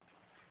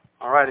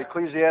All right,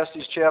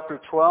 Ecclesiastes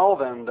chapter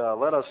 12, and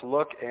let us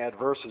look at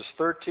verses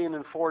 13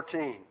 and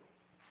 14.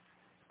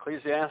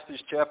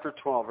 Ecclesiastes chapter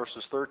 12,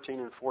 verses 13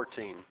 and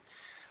 14.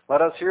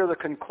 Let us hear the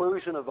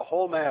conclusion of the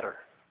whole matter.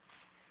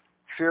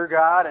 Fear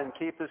God and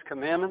keep His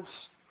commandments,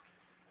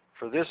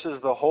 for this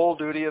is the whole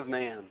duty of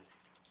man.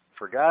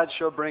 For God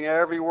shall bring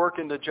every work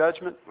into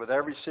judgment with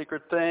every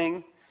secret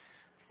thing,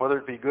 whether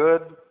it be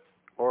good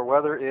or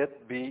whether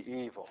it be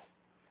evil.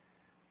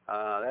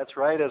 That's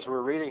right, as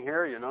we're reading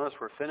here, you notice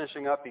we're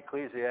finishing up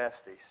Ecclesiastes.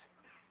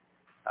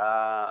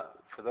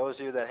 For those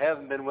of you that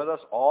haven't been with us,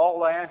 all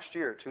last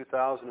year,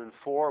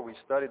 2004, we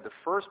studied the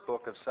first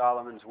book of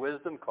Solomon's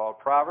wisdom called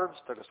Proverbs.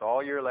 It took us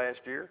all year last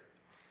year.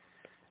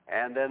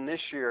 And then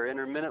this year,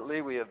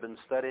 intermittently, we have been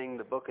studying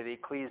the book of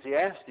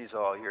Ecclesiastes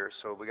all year.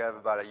 So we have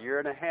about a year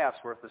and a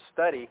half's worth of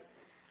study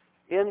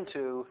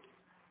into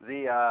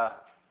the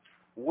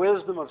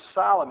wisdom of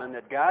Solomon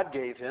that God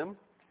gave him.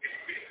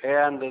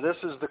 And this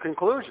is the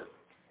conclusion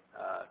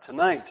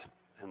tonight.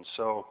 And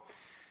so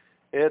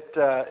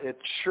it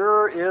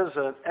sure is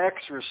an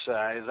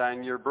exercise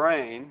on your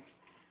brain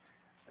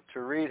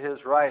to read his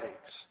writings.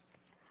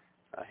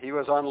 He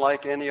was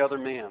unlike any other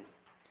man.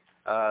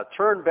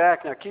 Turn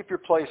back, now keep your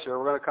place here.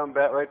 We're going to come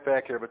back right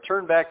back here. But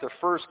turn back to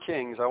 1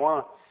 Kings. I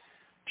want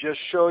to just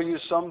show you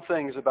some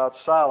things about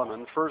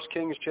Solomon. 1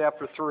 Kings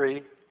chapter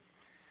 3.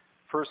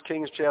 1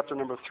 Kings chapter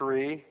number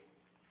 3.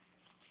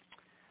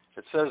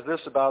 It says this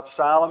about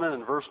Solomon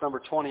in verse number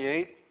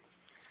 28.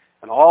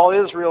 And all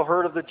Israel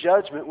heard of the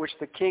judgment which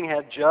the king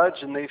had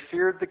judged, and they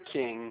feared the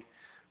king,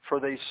 for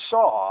they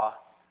saw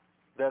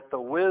that the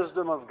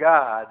wisdom of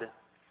God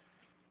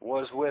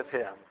was with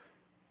him.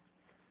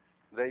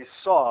 They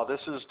saw, this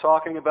is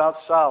talking about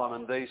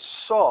Solomon, they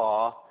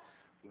saw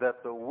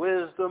that the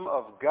wisdom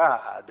of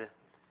God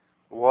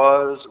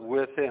was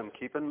with him.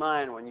 Keep in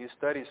mind, when you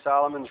study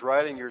Solomon's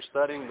writing, you're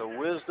studying the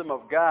wisdom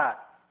of God.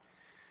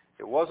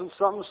 It wasn't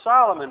something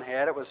Solomon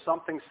had, it was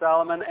something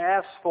Solomon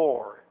asked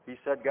for. He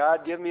said,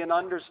 God, give me an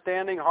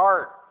understanding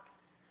heart.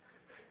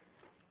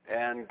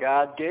 And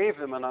God gave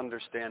him an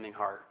understanding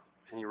heart.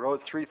 And he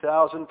wrote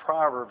 3,000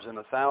 proverbs and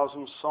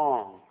 1,000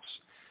 songs.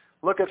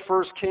 Look at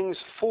 1 Kings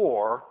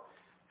 4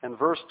 and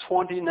verse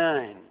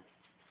 29.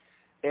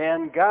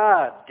 And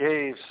God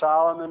gave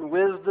Solomon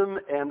wisdom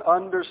and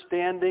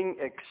understanding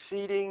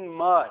exceeding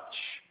much,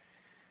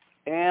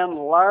 and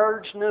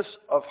largeness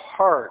of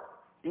heart,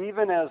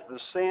 even as the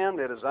sand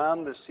that is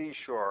on the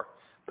seashore.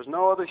 There's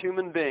no other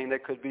human being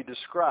that could be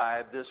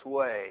described this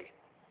way.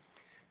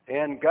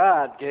 And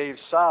God gave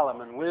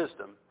Solomon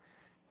wisdom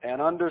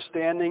and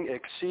understanding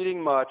exceeding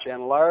much,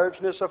 and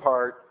largeness of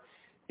heart,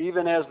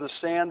 even as the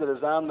sand that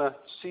is on the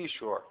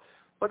seashore.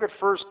 Look at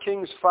 1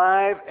 Kings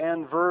 5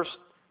 and verse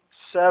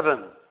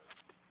 7.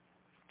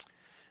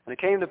 And it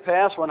came to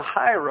pass when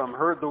Hiram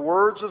heard the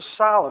words of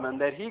Solomon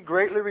that he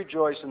greatly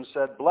rejoiced and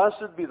said,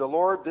 Blessed be the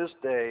Lord this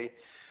day,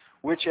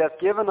 which hath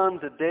given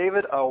unto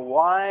David a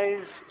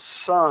wise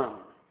son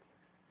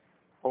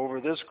over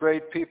this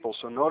great people.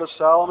 So notice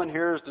Solomon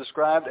here is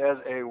described as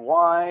a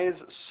wise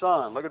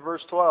son. Look at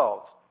verse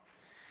 12.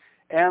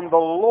 And the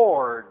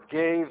Lord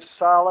gave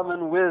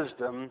Solomon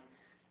wisdom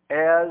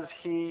as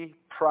he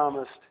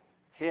promised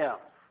him.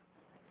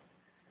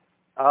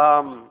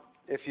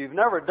 If you've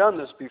never done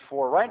this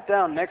before, write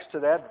down next to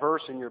that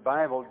verse in your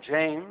Bible,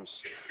 James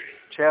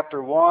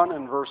chapter 1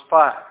 and verse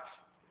 5.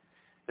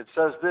 It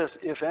says this,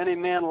 If any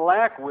man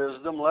lack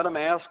wisdom, let him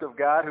ask of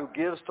God, who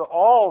gives to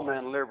all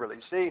men liberally.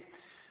 See,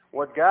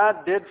 what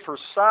God did for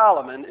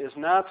Solomon is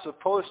not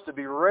supposed to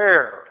be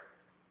rare.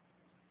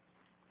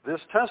 This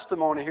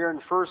testimony here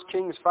in 1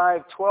 Kings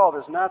 5:12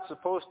 is not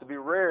supposed to be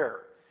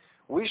rare.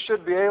 We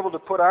should be able to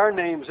put our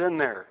names in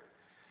there.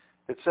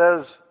 It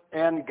says,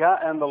 and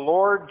the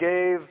Lord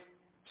gave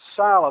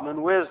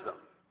Solomon wisdom.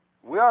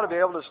 We ought to be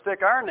able to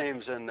stick our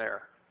names in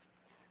there.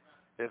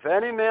 If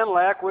any man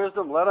lack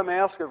wisdom, let him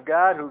ask of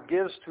God, who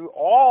gives to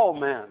all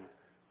men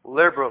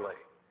liberally,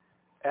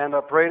 and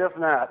upbraideth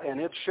not, and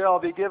it shall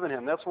be given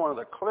him. That's one of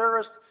the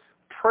clearest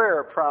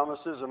prayer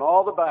promises in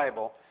all the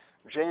Bible,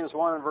 James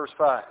 1 and verse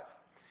 5.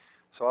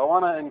 So I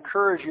want to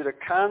encourage you to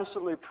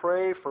constantly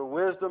pray for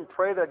wisdom.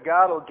 Pray that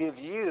God will give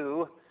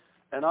you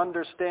an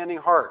understanding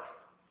heart.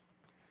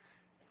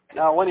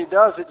 Now, when he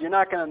does it, you're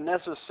not going to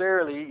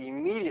necessarily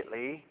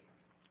immediately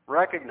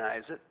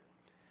recognize it.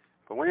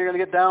 But when you're going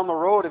to get down the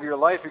road of your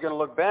life, you're going to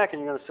look back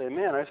and you're going to say,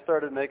 man, I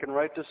started making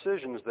right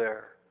decisions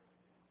there.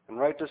 And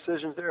right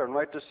decisions there, and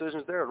right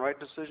decisions there, and right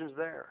decisions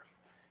there.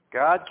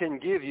 God can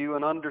give you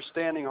an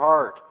understanding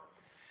heart.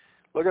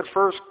 Look at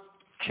 1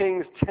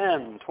 Kings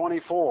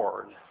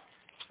 10:24.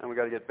 And we've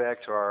got to get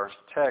back to our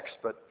text,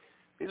 but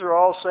these are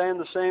all saying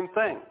the same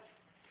thing.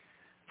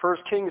 1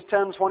 Kings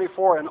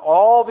 10:24, and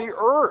all the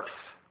earth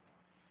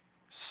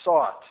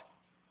sought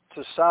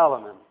to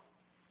Solomon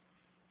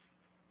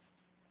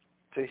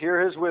to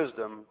hear his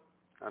wisdom.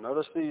 Now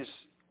notice these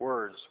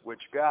words, which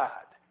God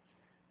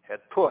had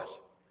put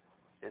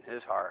in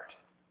his heart.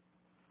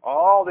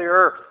 All the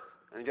earth.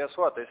 And guess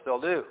what? They still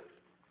do.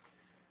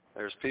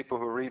 There's people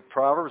who read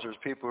Proverbs. There's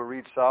people who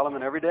read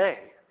Solomon every day.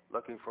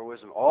 looking for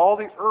wisdom. All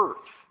the earth.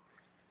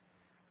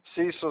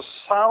 See, so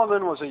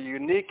Solomon was a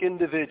unique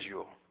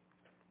individual.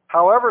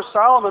 However,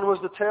 Solomon was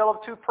the tale of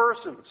two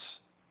persons.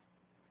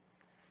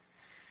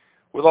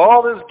 With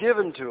all this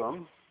given to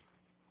him,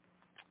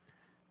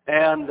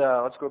 and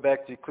let's go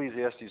back to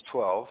Ecclesiastes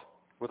 12.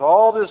 With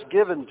all this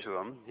given to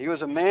him, he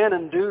was a man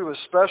endued with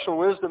special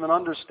wisdom and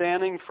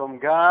understanding from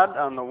God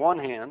on the one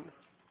hand,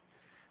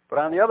 but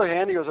on the other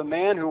hand, he was a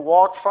man who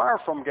walked far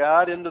from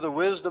God into the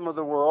wisdom of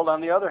the world on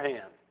the other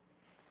hand.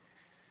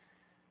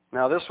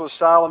 Now, this was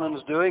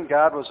Solomon's doing.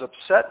 God was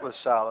upset with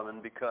Solomon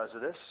because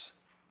of this.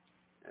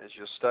 If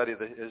you study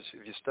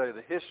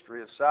the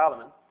history of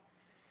Solomon.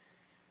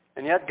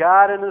 And yet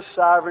God in His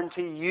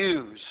sovereignty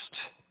used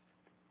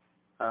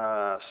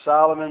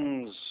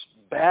Solomon's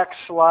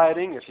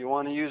backsliding, if you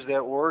want to use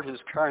that word, his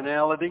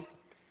carnality.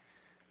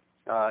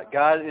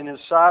 God in His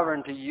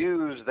sovereignty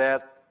used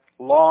that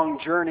long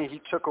journey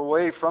he took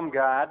away from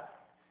God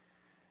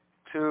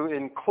to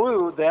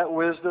include that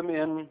wisdom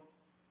in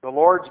the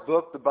Lord's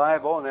book, the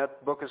Bible, and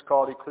that book is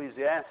called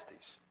Ecclesiastes.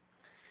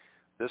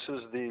 This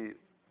is the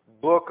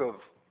book of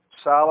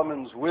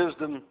Solomon's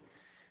wisdom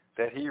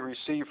that he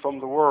received from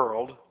the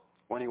world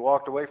when he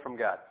walked away from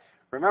God.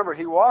 Remember,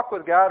 he walked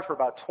with God for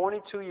about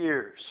 22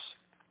 years.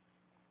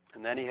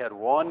 And then he had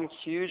one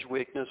huge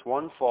weakness,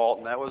 one fault,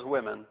 and that was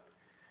women.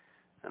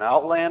 And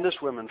outlandish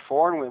women,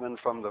 foreign women,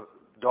 from the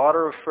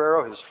daughter of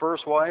Pharaoh, his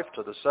first wife,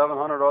 to the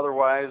 700 other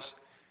wives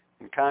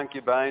and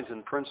concubines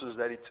and princes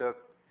that he took.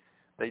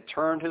 They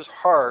turned his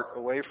heart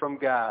away from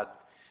God.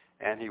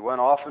 And he went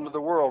off into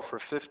the world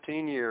for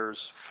 15 years,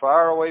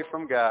 far away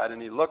from God,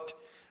 and he looked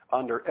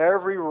under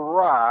every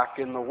rock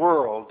in the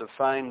world to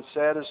find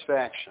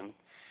satisfaction.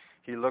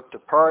 He looked to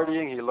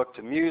partying, he looked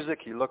to music,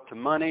 he looked to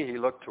money, he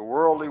looked to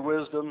worldly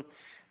wisdom,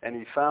 and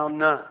he found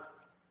none.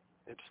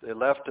 It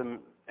left him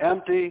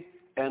empty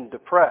and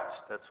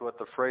depressed. That's what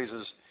the phrase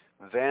is,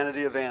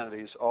 vanity of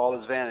vanities, all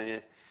is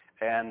vanity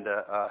and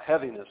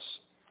heaviness.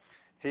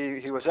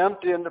 He was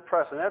empty and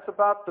depressed, and that's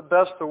about the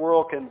best the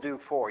world can do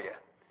for you,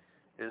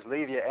 is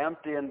leave you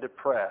empty and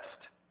depressed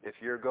if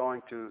you're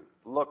going to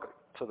look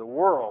to the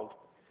world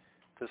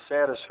to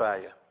satisfy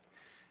you.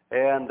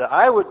 And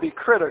I would be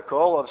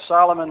critical of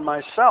Solomon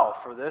myself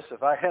for this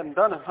if I hadn't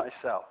done it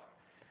myself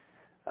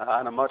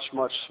on a much,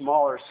 much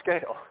smaller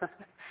scale.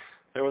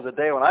 There was a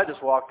day when I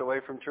just walked away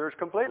from church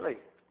completely.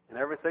 And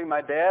everything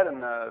my dad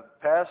and the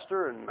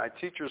pastor and my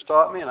teachers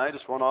taught me, and I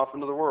just went off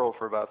into the world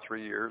for about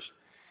 3 years.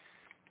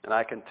 And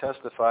I can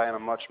testify in a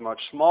much, much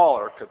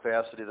smaller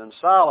capacity than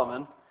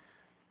Solomon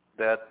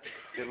that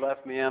it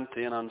left me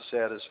empty and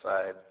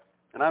unsatisfied.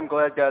 And I'm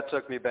glad God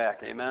took me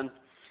back. Amen?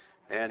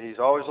 And He's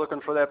always looking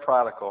for that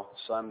prodigal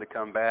son to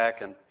come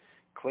back and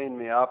clean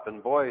me up.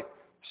 And boy,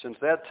 since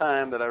that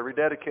time that I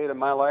rededicated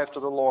my life to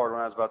the Lord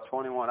when I was about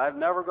 21, I've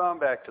never gone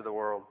back to the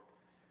world.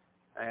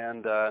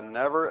 And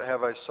never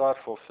have I sought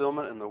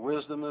fulfillment in the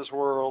wisdom of this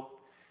world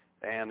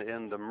and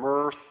in the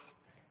mirth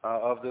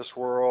of this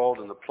world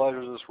and the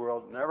pleasures of this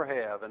world. Never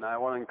have. And I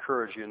want to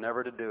encourage you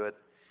never to do it.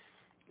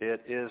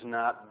 It is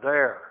not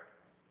there.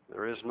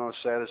 There is no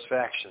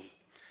satisfaction.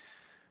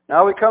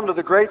 Now we come to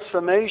the great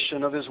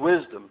summation of his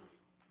wisdom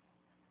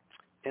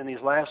in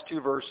these last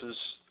two verses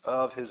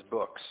of his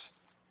books.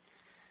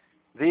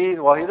 He did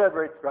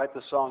write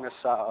the Song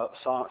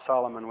of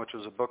Solomon, which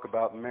was a book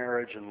about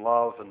marriage and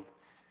love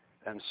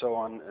and so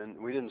on,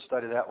 and we didn't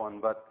study that one,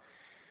 but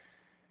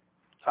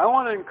I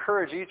want to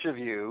encourage each of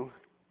you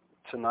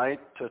tonight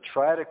to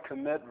try to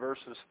commit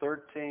verses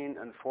 13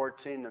 and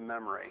 14 to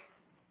memory.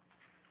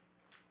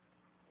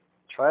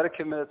 Try to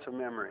commit it to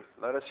memory.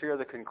 Let us hear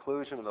the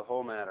conclusion of the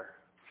whole matter.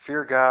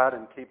 Fear God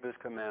and keep His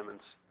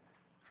commandments,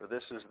 for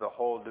this is the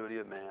whole duty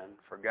of man.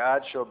 For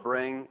God shall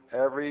bring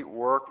every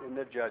work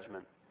into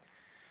judgment,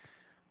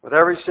 with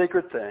every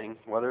secret thing,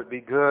 whether it be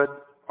good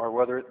or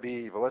whether it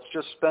be evil. Let's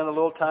just spend a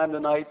little time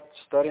tonight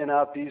studying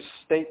out these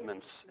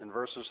statements in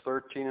verses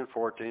 13 and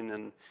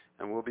 14,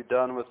 and we'll be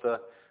done with the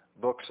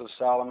books of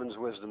Solomon's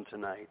wisdom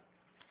tonight.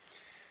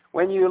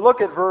 When you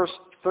look at verse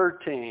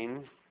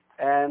 13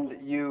 and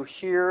you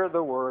hear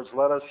the words,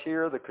 let us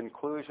hear the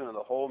conclusion of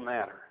the whole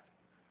matter.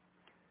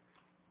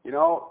 You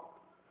know,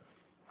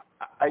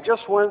 I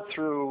just went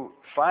through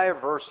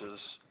 5 verses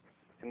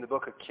in the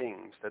book of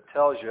Kings that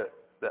tells you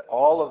that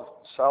all of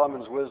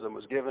Solomon's wisdom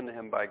was given to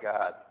him by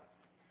God.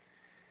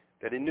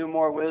 That he knew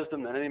more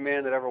wisdom than any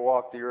man that ever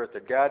walked the earth.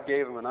 That God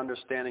gave him an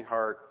understanding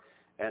heart.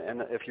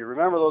 And if you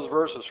remember those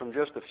verses from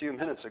just a few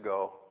minutes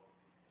ago,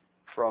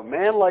 for a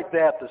man like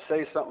that to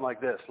say something like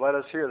this, let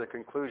us hear the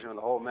conclusion of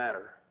the whole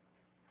matter.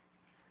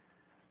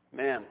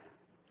 Man,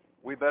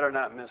 we better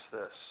not miss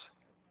this.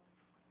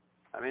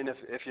 I mean,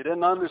 if you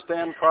didn't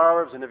understand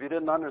Proverbs and if you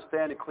didn't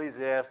understand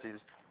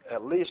Ecclesiastes,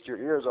 at least your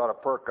ears ought to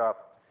perk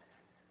up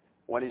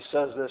when he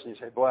says this and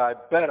you say, boy, I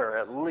better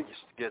at least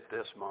get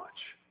this much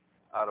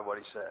out of what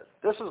he said.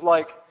 This is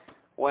like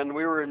when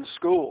we were in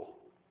school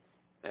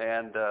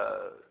and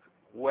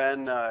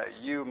when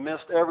you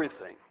missed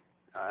everything.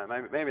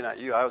 Maybe not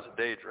you, I was a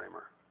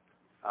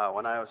daydreamer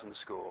when I was in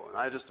school. And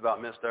I just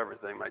about missed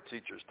everything my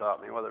teachers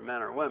taught me, whether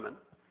men or women.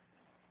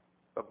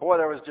 But boy,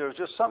 there was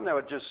just something that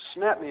would just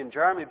snap me and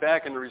jar me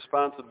back into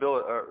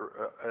responsibility,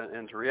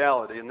 into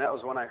reality. And that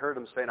was when I heard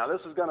him say, "Now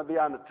this is going to be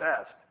on the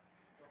test."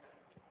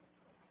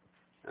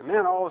 And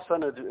man, all of a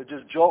sudden it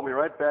just jolted me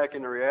right back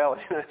into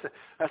reality.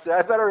 I said,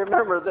 I better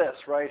remember this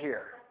right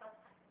here.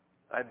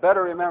 I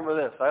better remember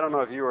this. I don't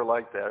know if you were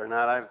like that or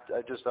not.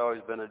 I've just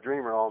always been a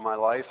dreamer all my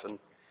life, and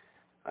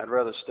I'd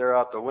rather stare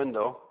out the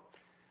window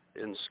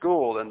in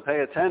school than pay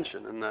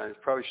attention. And I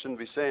probably shouldn't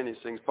be saying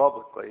these things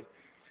publicly.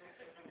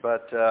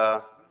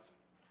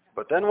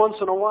 But then once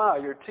in a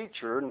while, your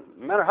teacher, no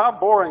matter how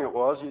boring it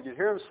was, you could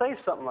hear him say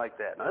something like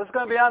that. Now, this is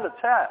going to be on the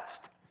test.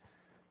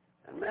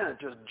 And man, it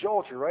just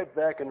jolts you right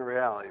back into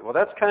reality. Well,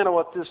 that's kind of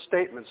what this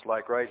statement's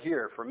like right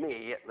here, for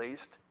me at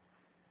least.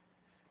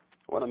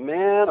 When a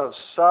man of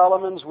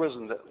Solomon's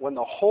wisdom, that when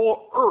the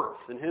whole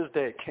earth in his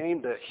day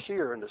came to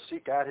hear and to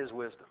seek out his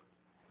wisdom.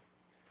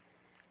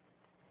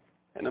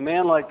 And a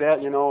man like that,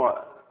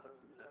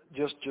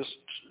 just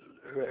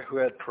who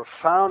had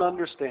profound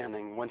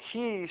understanding, when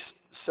he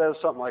says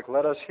something like,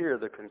 "Let us hear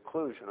the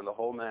conclusion of the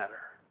whole matter."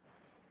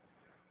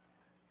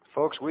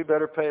 Folks, we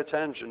better pay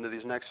attention to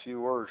these next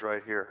few words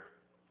right here.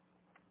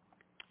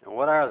 And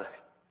what are they?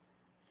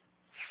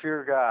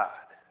 Fear God.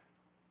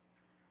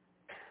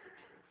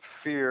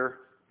 Fear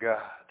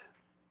God.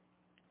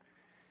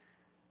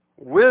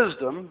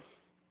 Wisdom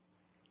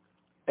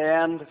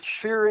and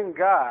fearing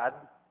God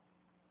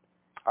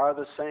are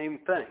the same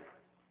thing.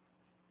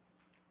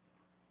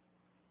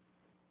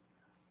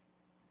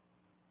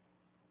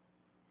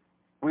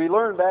 We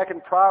learned back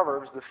in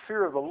Proverbs, the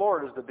fear of the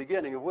Lord is the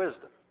beginning of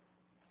wisdom.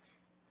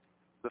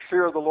 The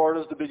fear of the Lord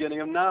is the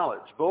beginning of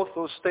knowledge. Both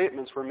those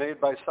statements were made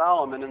by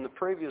Solomon in the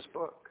previous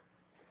book.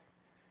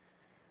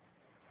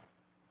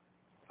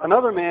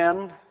 Another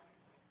man,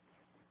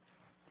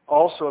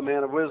 also a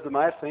man of wisdom,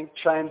 I think,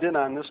 chimed in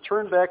on this.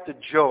 Turn back to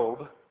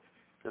Job.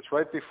 It's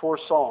right before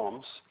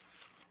Psalms.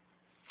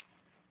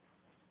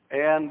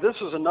 And this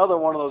is another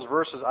one of those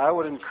verses I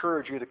would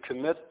encourage you to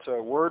commit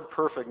to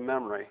word-perfect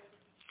memory.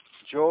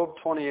 Job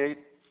 28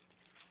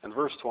 and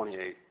verse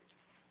 28.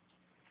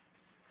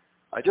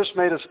 I just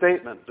made a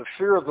statement. The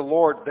fear of the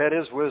Lord, that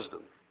is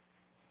wisdom.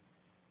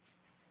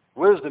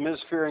 Wisdom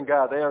is fearing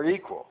God. They are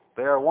equal.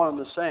 They are one and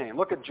the same.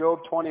 Look at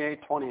Job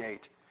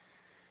 28:28.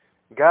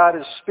 God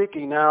is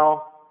speaking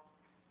now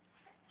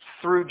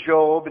through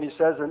Job, and he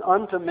says, "And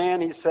unto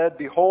man he said,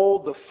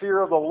 Behold, the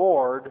fear of the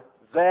Lord,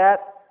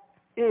 that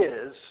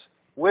is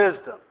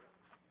wisdom."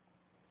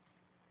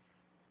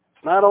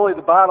 It's not only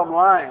the bottom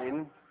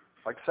line,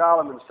 like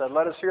Solomon said,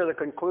 "Let us hear the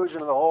conclusion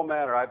of the whole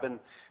matter." I've been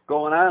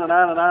going on and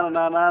on and on and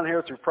on and on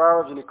here through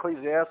Proverbs and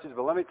Ecclesiastes,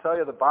 but let me tell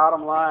you the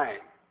bottom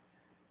line.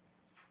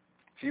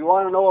 If you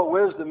want to know what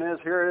wisdom is,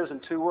 here it is in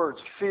 2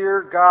 words.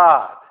 Fear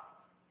God.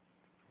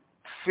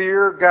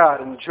 Fear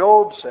God. And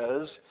Job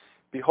says,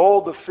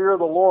 "Behold, the fear of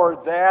the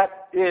Lord,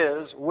 that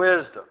is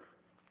wisdom."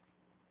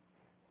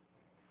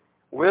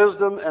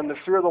 Wisdom and the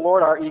fear of the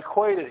Lord are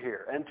equated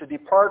here. And to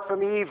depart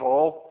from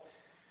evil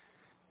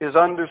is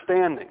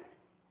understanding.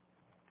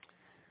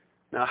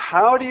 Now,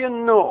 how do you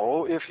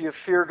know if you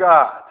fear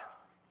God?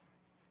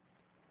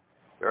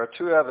 There are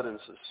 2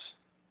 evidences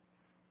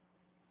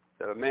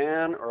that a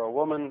man or a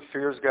woman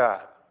fears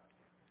God.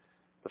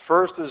 The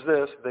first is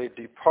this: they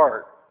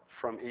depart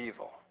from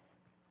evil.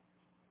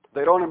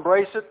 They don't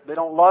embrace it. They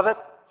don't love it.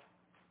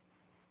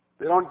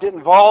 They don't get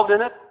involved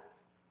in it.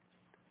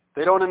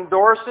 They don't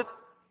endorse it.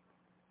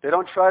 They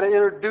don't try to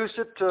introduce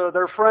it to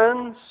their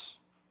friends.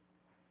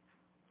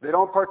 They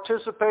don't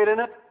participate in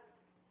it.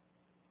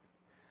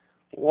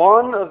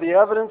 One of the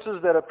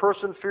evidences that a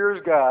person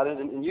fears God,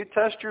 and you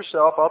test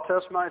yourself, I'll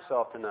test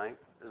myself tonight,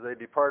 is they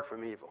depart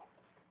from evil.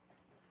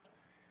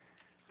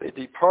 They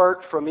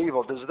depart from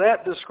evil. Does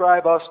that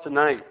describe us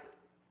tonight?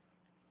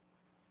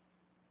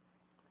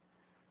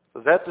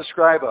 Does that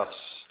describe us?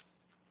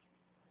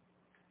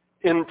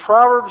 In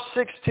Proverbs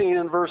 16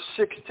 and verse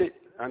 6,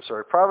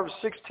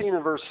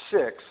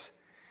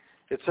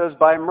 it says,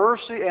 "By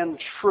mercy and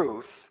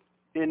truth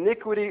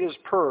iniquity is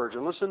purged."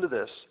 And listen to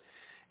this.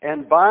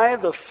 "And by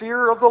the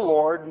fear of the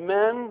Lord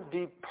men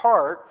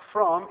depart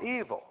from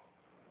evil."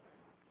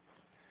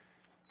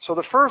 So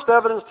the first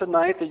evidence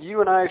tonight that you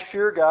and I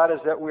fear God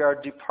is that we are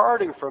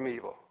departing from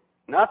evil.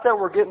 Not that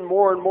we're getting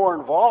more and more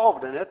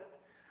involved in it.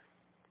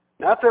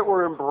 Not that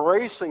we're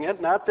embracing it.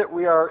 Not that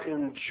we are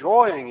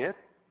enjoying it.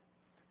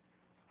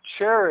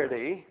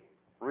 Charity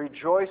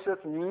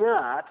rejoiceth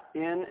not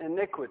in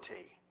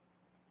iniquity.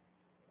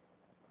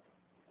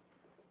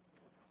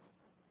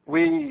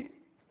 We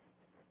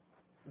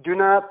do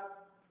not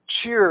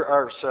cheer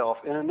ourselves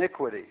in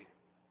iniquity.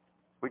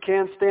 We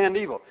can't stand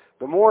evil.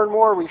 The more and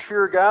more we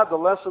fear God, the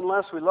less and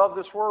less we love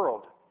this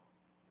world.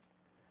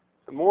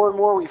 The more and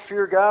more we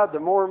fear God, the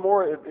more and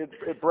more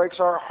it breaks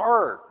our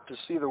heart to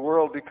see the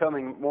world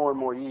becoming more and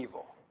more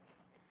evil.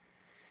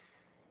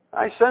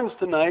 I sense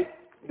tonight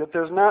that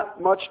there's not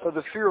much of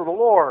the fear of the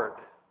Lord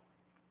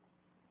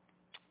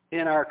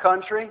in our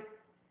country,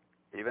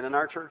 even in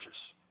our churches.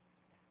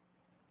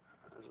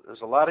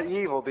 There's a lot of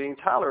evil being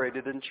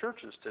tolerated in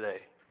churches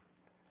today.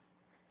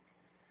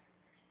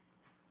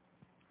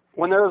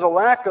 When there is a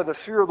lack of the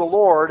fear of the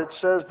Lord, it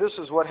says this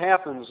is what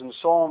happens in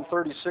Psalm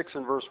 36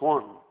 and verse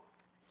 1.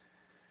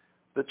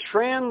 The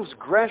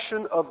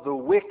transgression of the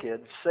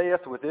wicked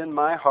saith within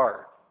my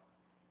heart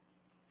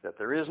that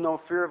there is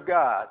no fear of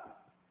God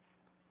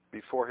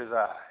before his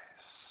eyes.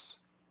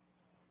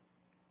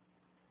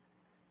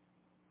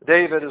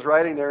 David is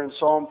writing there in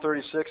Psalm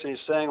 36, and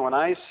he's saying, when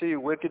I see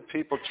wicked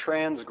people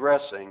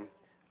transgressing,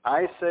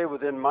 I say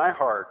within my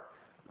heart,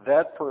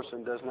 that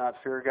person does not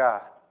fear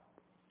God.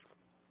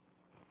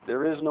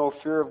 There is no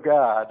fear of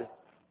God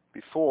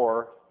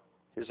before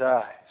his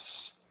eyes.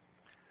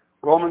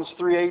 Romans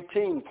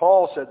 3:18,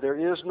 Paul said,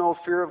 there is no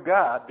fear of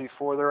God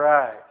before their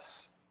eyes.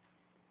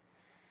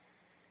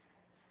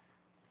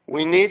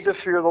 We need to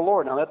fear the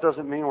Lord. Now, that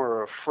doesn't mean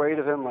we're afraid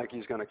of him like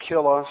he's going to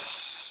kill us,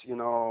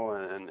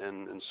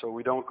 and so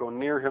we don't go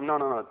near him.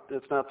 No.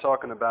 It's not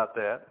talking about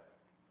that.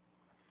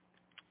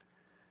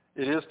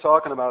 It is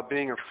talking about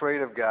being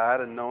afraid of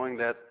God and knowing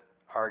that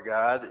our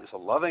God is a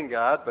loving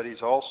God, but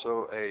he's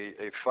also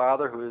a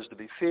Father who is to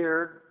be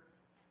feared,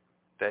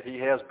 that he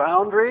has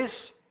boundaries,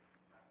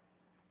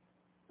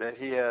 that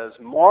he has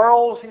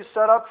morals he's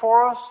set up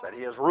for us, that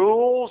he has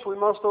rules we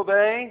must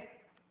obey,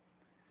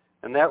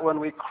 and that when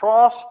we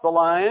cross the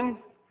line,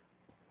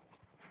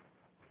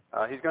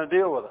 he's going to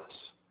deal with us.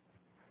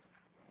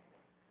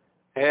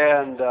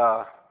 And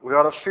we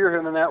ought to fear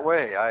him in that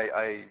way.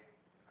 I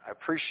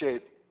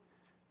appreciate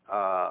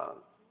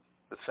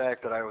the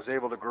fact that I was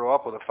able to grow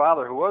up with a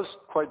father who was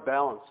quite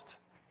balanced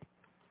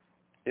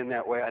in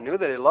that way. I knew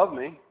that he loved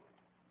me,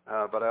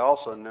 but I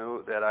also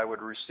knew that I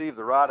would receive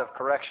the rod of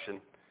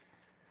correction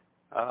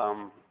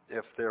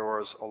if there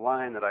was a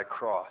line that I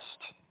crossed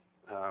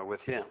with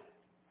him.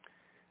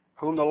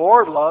 Whom the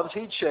Lord loves,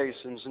 he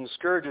chastens and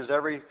scourges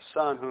every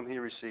son whom he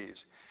receives.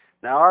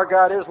 Now our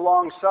God is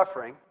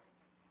long-suffering,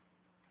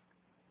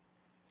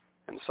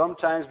 and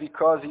sometimes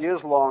because he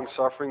is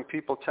long-suffering,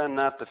 people tend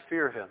not to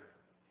fear him.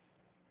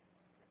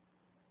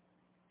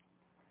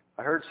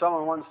 I heard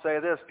someone once say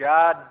this,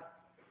 God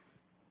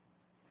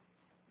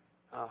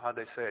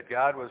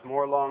was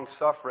more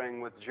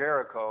long-suffering with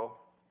Jericho.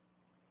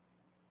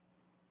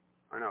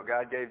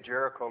 God gave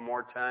Jericho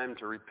more time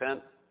to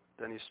repent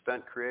than he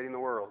spent creating the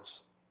worlds.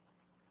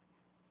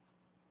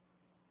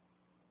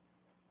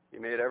 He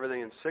made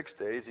everything in 6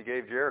 days. He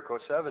gave Jericho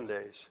 7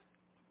 days.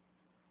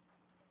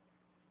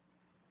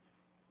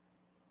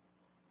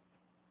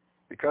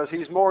 Because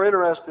he's more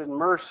interested in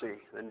mercy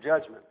than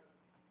judgment.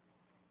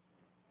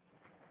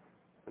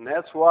 And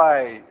that's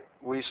why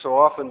we so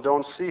often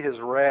don't see his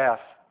wrath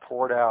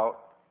poured out.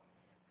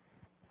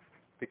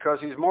 Because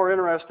he's more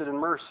interested in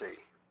mercy.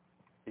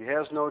 He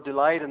has no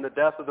delight in the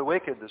death of the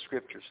wicked, the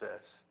Scripture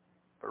says,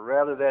 but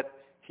rather that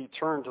he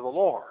turn to the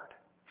Lord.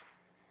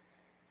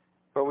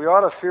 But we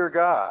ought to fear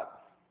God.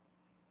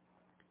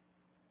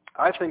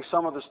 I think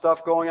some of the stuff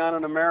going on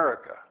in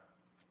America,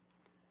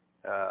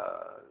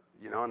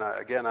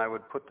 and I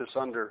would put this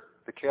under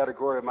the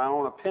category of my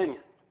own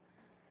opinion.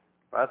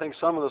 But I think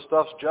some of the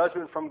stuff's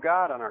judgment from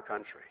God on our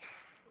country.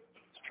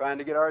 It's trying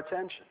to get our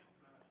attention.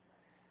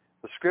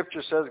 The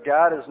Scripture says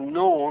God is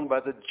known by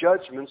the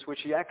judgments which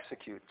he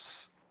executes.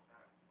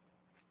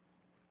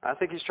 I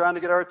think he's trying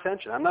to get our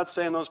attention. I'm not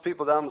saying those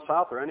people down in the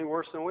South are any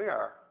worse than we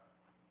are.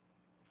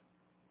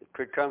 It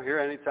could come here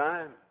any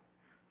time.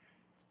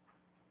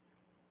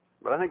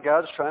 But I think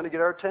God's trying to get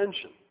our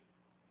attention.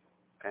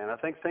 And I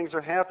think things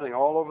are happening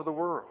all over the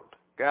world.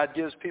 God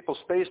gives people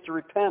space to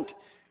repent,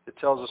 it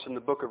tells us in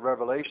the book of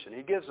Revelation.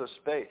 He gives us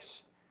space.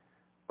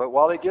 But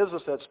while he gives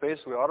us that space,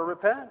 we ought to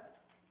repent.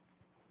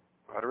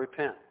 We ought to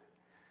repent.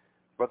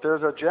 But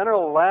there's a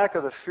general lack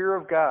of the fear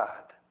of God.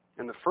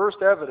 And the first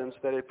evidence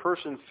that a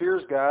person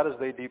fears God is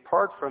they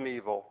depart from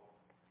evil.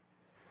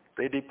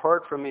 They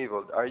depart from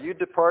evil. Are you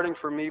departing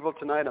from evil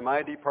tonight? Am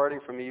I departing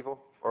from evil?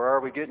 Or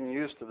are we getting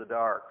used to the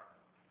dark?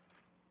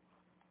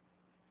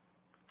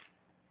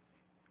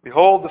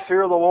 Behold, the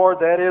fear of the Lord,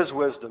 that is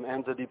wisdom,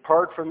 and to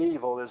depart from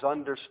evil is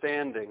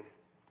understanding.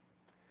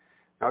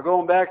 Now,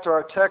 going back to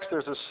our text,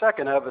 there's a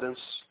second evidence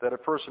that a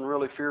person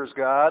really fears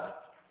God.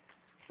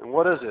 And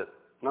what is it?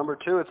 Number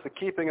 2, it's the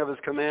keeping of his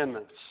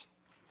commandments.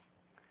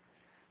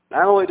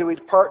 Not only do we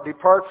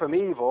depart from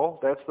evil,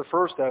 that's the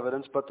first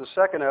evidence, but the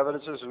second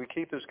evidence is we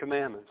keep his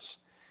commandments.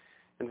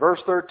 In verse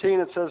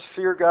 13 it says,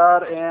 fear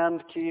God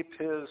and keep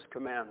his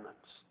commandments.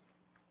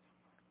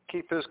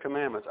 Keep his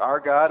commandments. Our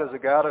God is a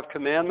God of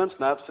commandments,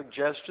 not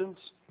suggestions.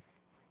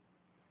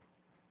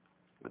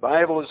 The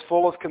Bible is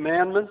full of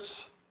commandments.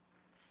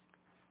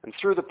 And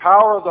through the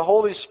power of the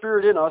Holy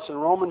Spirit in us, in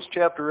Romans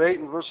chapter 8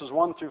 and verses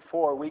 1 through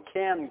 4, we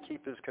can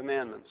keep his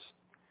commandments.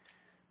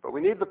 But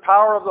we need the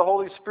power of the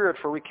Holy Spirit,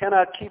 for we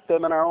cannot keep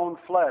them in our own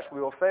flesh. We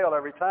will fail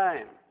every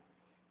time.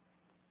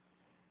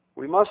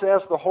 We must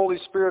ask the Holy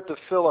Spirit to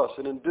fill us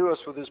and endue us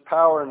with his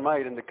power and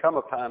might and to come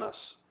upon us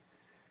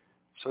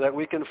so that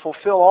we can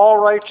fulfill all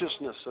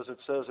righteousness, as it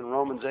says in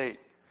Romans 8,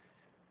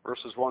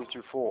 verses 1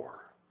 through 4.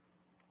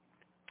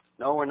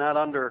 No, we're not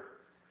under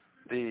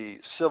the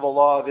civil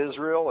law of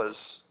Israel as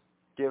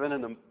given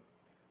in the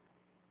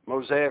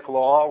Mosaic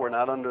law. We're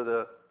not under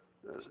the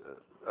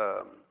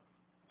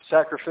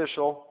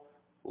sacrificial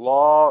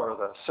law or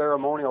the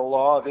ceremonial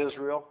law of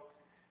Israel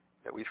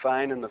that we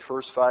find in the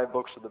first 5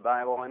 books of the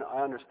Bible.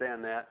 I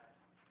understand that.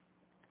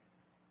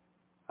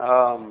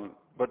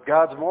 But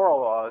God's moral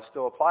law is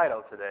still applied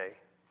out today.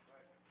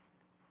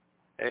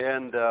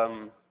 And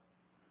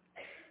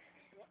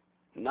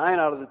 9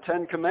 out of the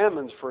 10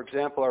 commandments, for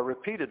example, are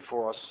repeated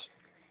for us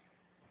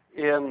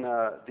in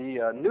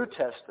the New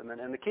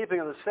Testament. And the keeping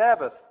of the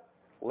Sabbath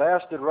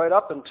lasted right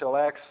up until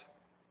Acts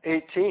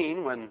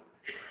 18 when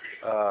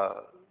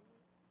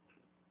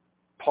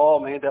Paul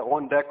made that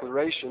one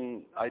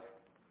declaration, I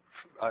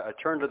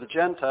turned to the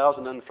Gentiles,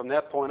 and then from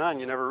that point on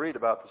you never read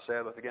about the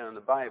Sabbath again in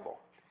the Bible.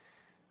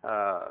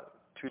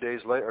 2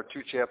 days later, or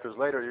 2 chapters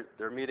later,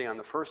 they're meeting on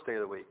the first day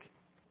of the week,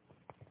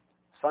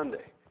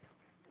 Sunday.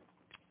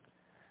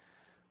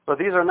 But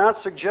these are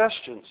not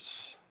suggestions.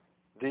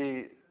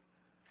 The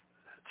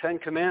 10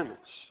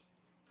 Commandments.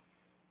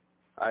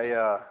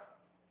 I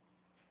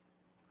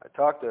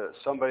talked to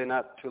somebody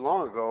not too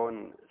long ago,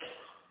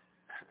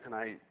 and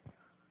I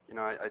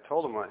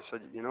told him, I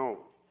said, you're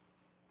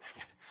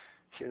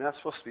not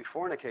supposed to be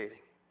fornicating.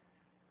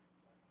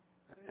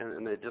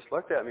 And they just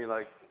looked at me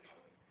like,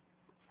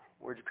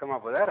 where'd you come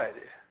up with that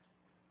idea?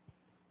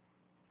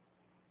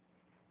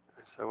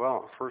 I said,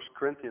 well, 1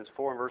 Corinthians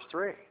 4 and verse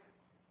 3.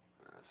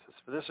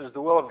 For this is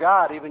the will of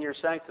God, even your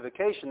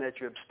sanctification, that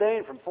you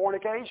abstain from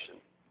fornication.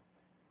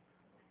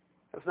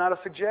 That's not a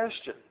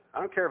suggestion. I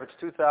don't care if it's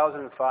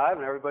 2005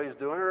 and everybody's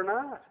doing it or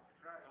not.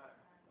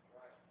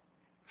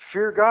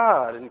 Fear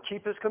God and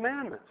keep His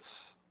commandments.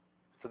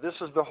 For this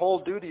is the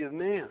whole duty of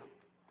man.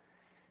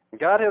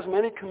 And God has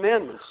many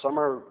commandments. Some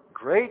are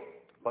great,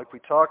 like we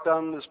talked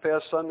on this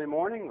past Sunday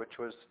morning, which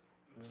was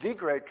the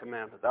great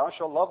commandment. Thou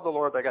shalt love the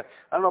Lord thy God.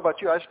 I don't know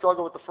about you, I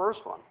struggle with the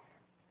first one.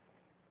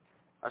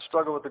 I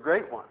struggle with the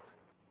great one.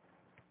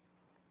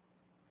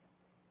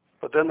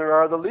 But then there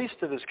are the least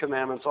of His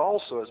commandments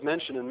also, as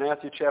mentioned in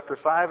Matthew chapter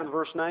 5 and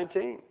verse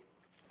 19.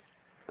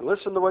 And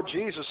listen to what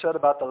Jesus said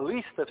about the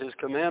least of His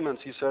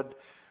commandments. He said,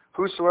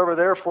 whosoever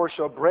therefore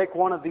shall break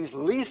one of these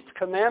least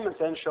commandments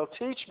and shall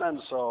teach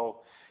men so,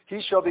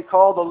 he shall be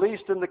called the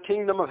least in the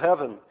kingdom of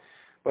heaven.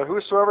 But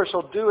whosoever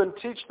shall do and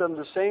teach them,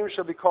 the same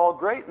shall be called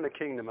great in the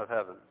kingdom of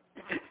heaven.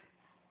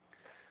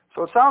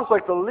 So it sounds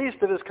like the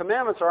least of His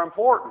commandments are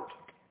important.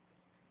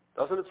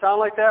 Doesn't it sound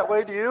like that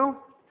way to you?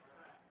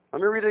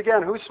 Let me read it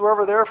again.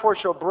 Whosoever therefore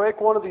shall break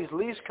one of these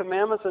least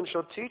commandments and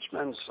shall teach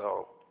men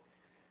so,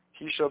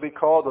 he shall be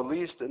called the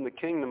least in the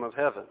kingdom of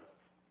heaven.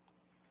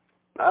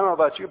 I don't know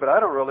about you, but I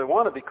don't really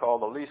want to be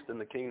called the least in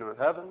the kingdom of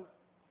heaven.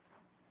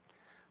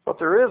 But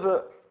there is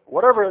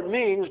whatever it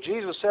means,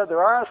 Jesus said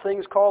there are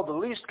things called the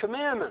least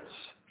commandments.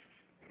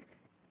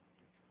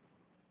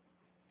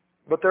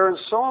 But they're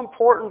so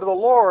important to the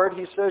Lord,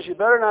 He says you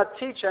better not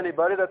teach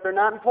anybody that they're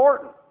not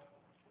important.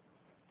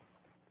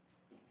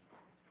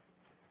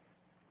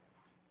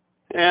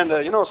 And,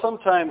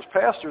 sometimes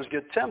pastors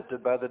get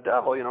tempted by the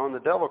devil, and the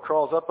devil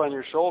crawls up on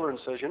your shoulder and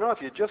says,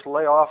 if you just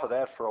lay off of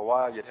that for a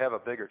while, you'd have a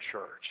bigger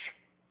church.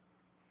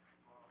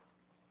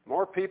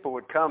 More people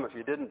would come if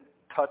you didn't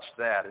touch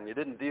that, and you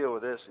didn't deal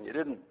with this, and you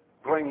didn't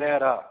bring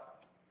that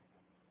up.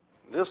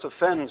 This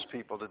offends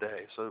people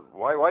today, so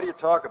why do you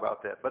talk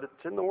about that? But it's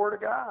in the Word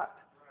of God.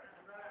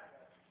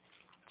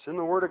 It's in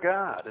the Word of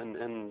God,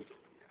 and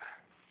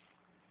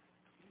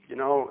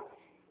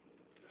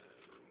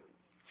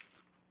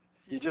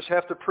you just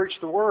have to preach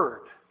the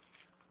Word.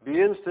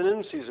 Be instant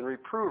in season,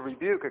 reprove,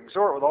 rebuke,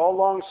 exhort with all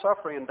long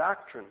suffering and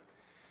doctrine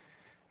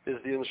is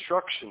the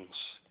instructions.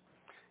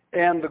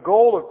 And the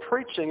goal of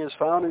preaching is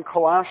found in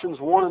Colossians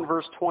 1 and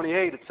verse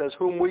 28. It says,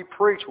 whom we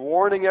preach,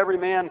 warning every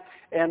man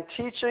and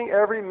teaching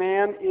every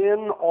man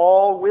in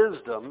all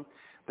wisdom,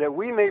 that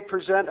we may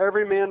present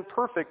every man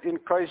perfect in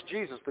Christ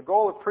Jesus. The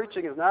goal of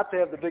preaching is not to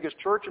have the biggest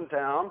church in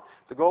town.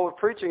 The goal of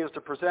preaching is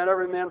to present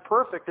every man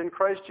perfect in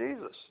Christ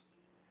Jesus.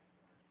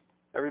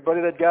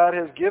 Everybody that God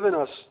has given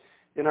us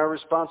in our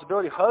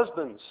responsibility.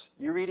 Husbands,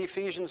 you read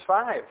Ephesians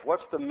 5.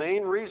 What's the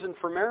main reason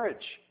for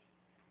marriage?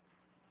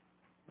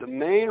 The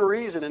main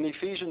reason in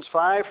Ephesians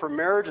 5 for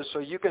marriage is so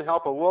you can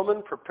help a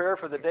woman prepare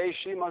for the day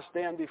she must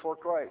stand before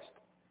Christ.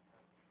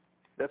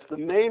 That's the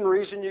main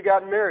reason you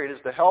got married, is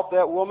to help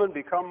that woman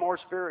become more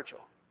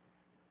spiritual.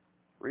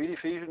 Read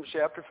Ephesians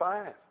chapter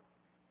 5.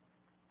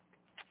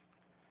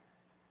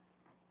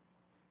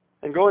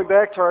 And going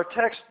back to our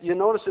text, you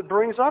notice it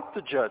brings up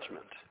the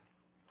judgment.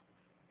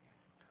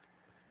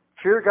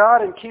 Fear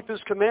God and keep His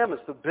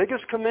commandments. The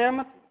biggest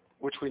commandment,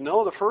 which we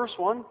know the first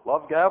one,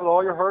 love God with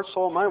all your heart,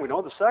 soul, and mind. We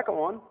know the second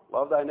one,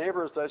 love thy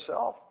neighbor as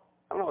thyself.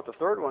 I don't know what the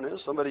third one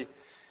is. Somebody,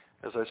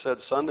 as I said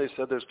Sunday,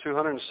 said there's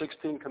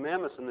 216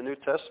 commandments in the New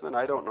Testament.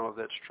 I don't know if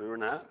that's true or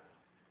not.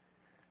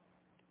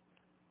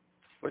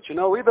 But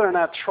we better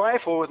not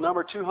trifle with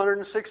number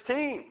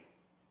 216.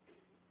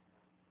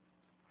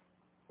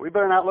 We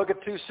better not look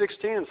at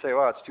 216 and say,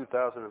 well, it's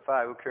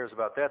 2005. Who cares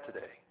about that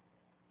today?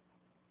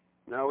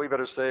 No, we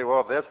better say,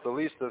 well, if that's the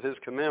least of His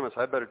commandments,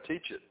 I better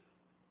teach it,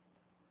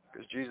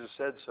 because Jesus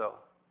said so.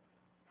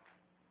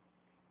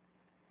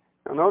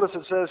 Now notice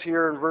it says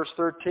here in verse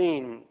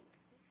 13,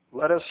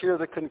 let us hear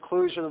the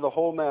conclusion of the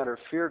whole matter.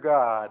 Fear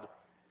God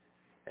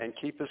and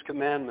keep His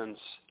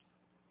commandments,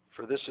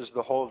 for this is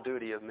the whole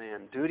duty of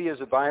man. Duty is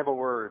a Bible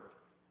word.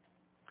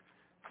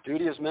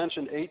 Duty is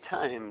mentioned 8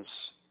 times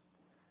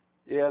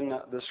in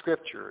the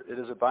Scripture. It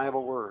is a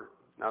Bible word.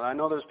 Now I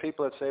know there's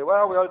people that say,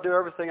 well, we ought to do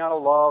everything out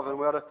of love, and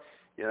we ought to...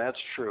 Yeah, that's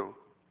true.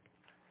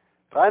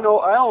 But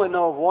I only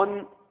know of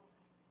one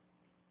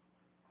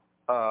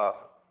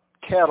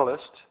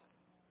catalyst,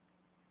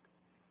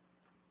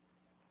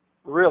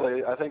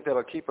 really, I think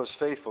that'll keep us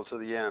faithful to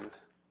the end.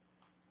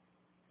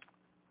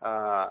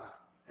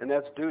 And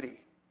that's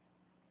duty.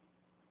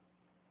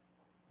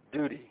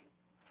 Duty.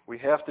 We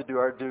have to do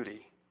our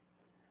duty.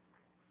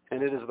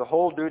 And it is the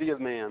whole duty of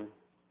man.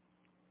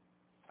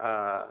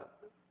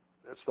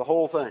 It's the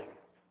whole thing.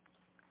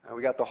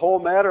 We got the whole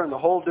matter and the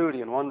whole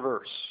duty in one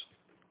verse.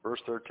 Verse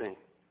 13.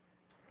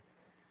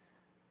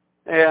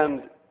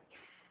 And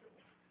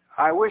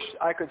I wish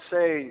I could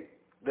say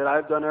that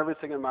I've done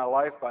everything in my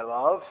life by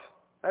love.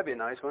 That'd be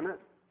nice, wouldn't it?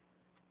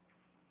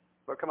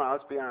 But come on,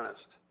 let's be honest.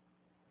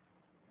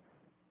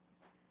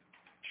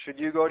 Should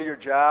you go to your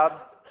job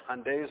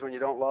on days when you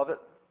don't love it?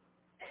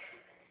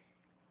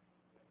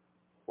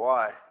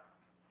 Why?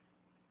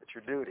 It's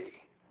your duty.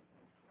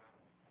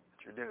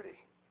 It's your duty.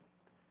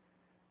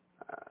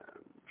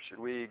 Should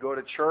we go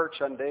to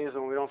church on days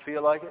when we don't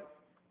feel like it?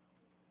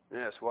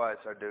 Yes, why?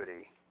 It's our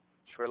duty.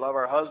 Should we love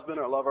our husband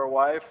or love our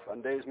wife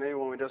on days maybe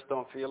when we just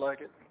don't feel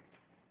like it?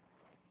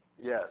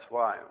 Yes,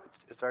 why?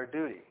 It's our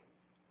duty.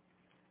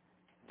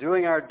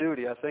 Doing our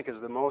duty, I think, is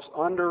the most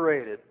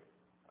underrated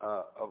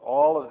of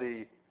all of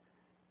the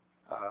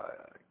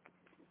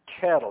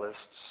catalysts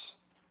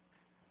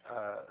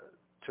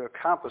to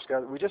accomplish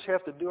God. We just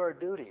have to do our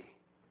duty.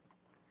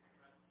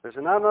 There's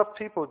not enough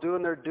people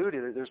doing their duty.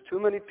 There's too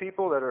many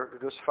people that are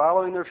just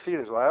following their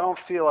feelings. Well, I don't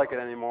feel like it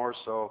anymore,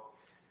 so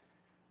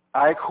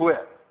I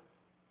quit.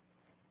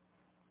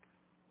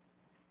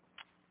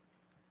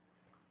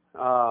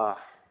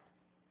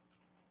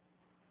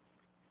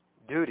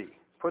 Duty.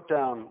 Put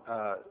down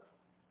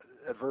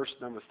at verse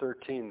number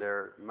 13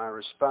 there, my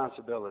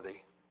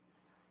responsibility.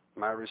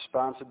 My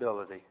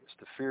responsibility is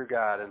to fear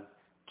God and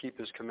keep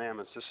His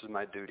commandments. This is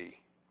my duty.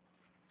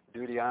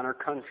 Duty on our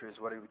country is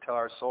what we tell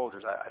our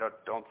soldiers. I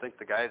don't think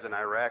the guys in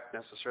Iraq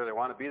necessarily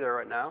want to be there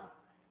right now,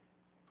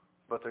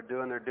 but they're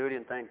doing their duty,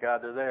 and thank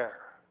God they're there.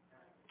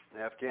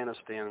 In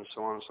Afghanistan and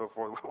so on and so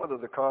forth. Whether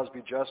the cause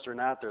be just or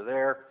not, they're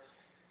there.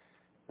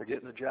 They're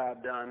getting the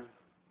job done.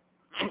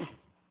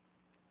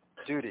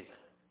 Duty.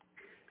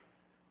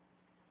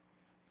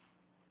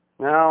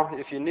 Now,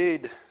 if you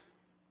need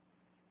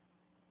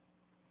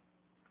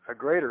a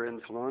greater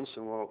influence,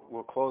 and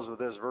we'll close with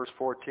this, verse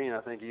 14,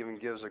 I think even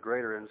gives a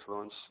greater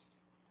influence.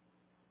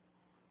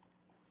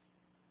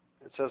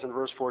 It says in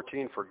verse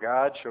 14, for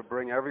God shall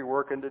bring every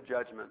work into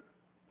judgment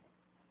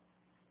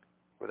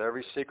with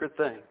every secret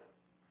thing,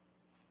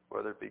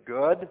 whether it be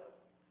good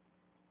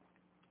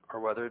or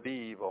whether it be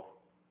evil.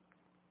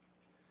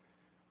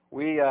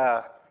 We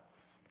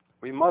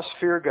must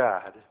fear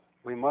God.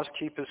 We must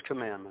keep His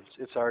commandments.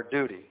 It's our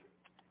duty.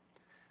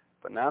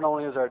 But not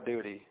only is our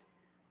duty,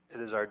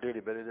 it is our duty,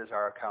 but it is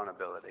our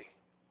accountability.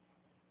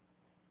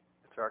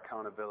 It's our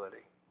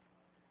accountability.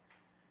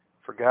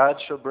 For God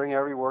shall bring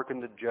every work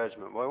into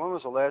judgment. Well, when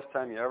was the last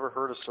time you ever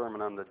heard a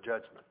sermon on the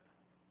judgment?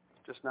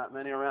 Just not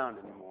many around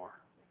anymore.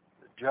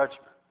 The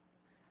judgment.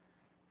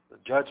 The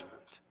judgment.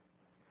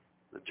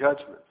 The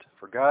judgment.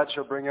 For God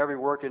shall bring every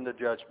work into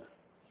judgment.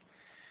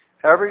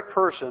 Every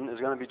person is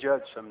going to be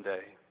judged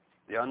someday.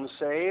 The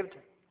unsaved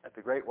at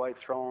the great white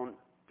throne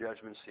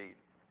judgment seat.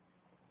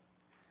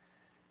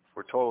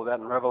 We're told that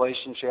in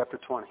Revelation chapter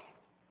 20.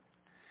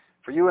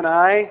 For you and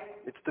I,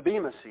 it's the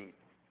bema seat.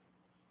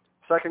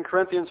 2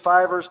 Corinthians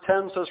 5 verse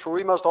 10 says, for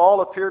we must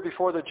all appear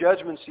before the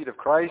judgment seat of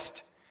Christ,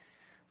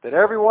 that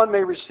everyone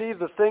may receive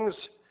the things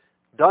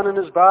done in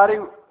his body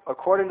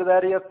according to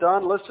that he hath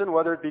done. Listen,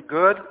 whether it be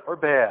good or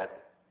bad.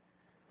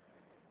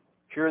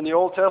 Here in the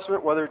Old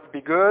Testament, whether it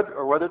be good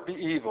or whether it be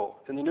evil.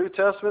 In the New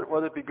Testament,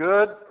 whether it be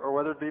good or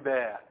whether it be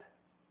bad.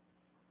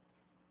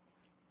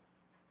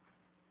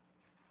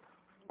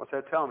 What's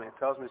that tell me? It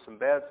tells me some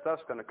bad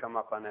stuff's going to come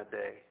up on that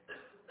day.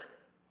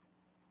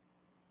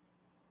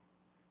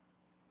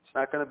 It's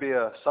not going to be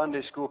a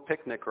Sunday school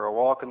picnic or a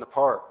walk in the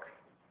park.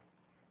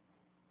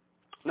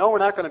 No, we're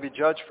not going to be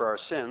judged for our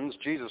sins.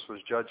 Jesus was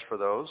judged for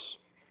those.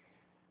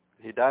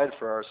 He died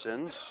for our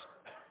sins,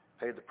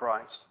 paid the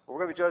price. But we're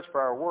going to be judged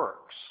for our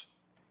works.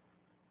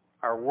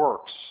 Our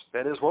works.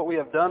 That is what we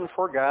have done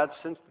for God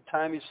since the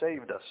time He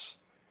saved us.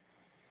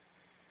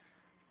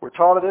 We're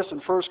taught of this in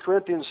 1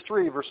 Corinthians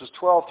 3, verses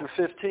 12 through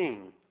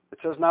 15. It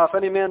says, now if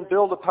any man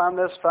build upon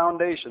this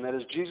foundation, that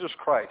is Jesus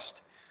Christ,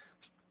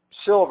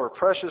 silver,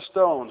 precious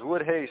stones,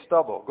 wood, hay,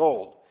 stubble,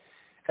 gold,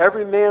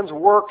 every man's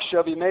work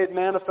shall be made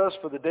manifest,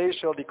 for the day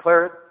shall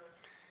declare it,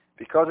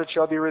 because it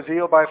shall be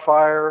revealed by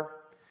fire,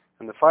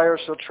 and the fire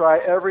shall try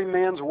every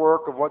man's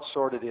work of what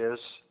sort it is.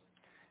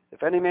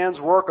 If any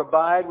man's work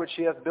abide which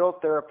he hath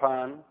built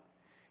thereupon,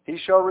 he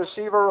shall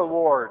receive a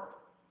reward.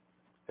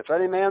 If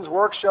any man's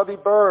work shall be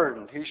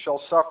burned, he shall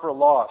suffer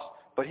loss,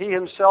 but he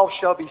himself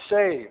shall be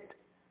saved,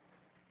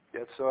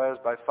 yet so as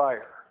by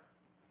fire.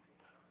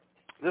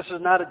 This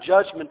is not a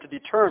judgment to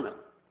determine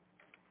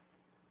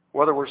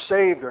whether we're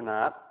saved or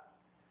not.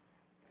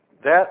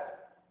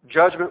 That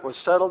judgment was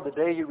settled the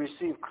day you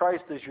received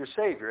Christ as your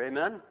Savior.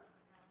 Amen?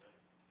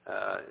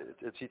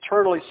 It's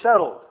eternally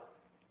settled.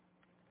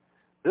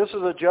 This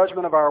is a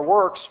judgment of our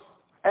works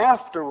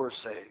after we're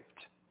saved.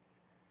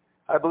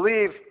 I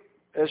believe,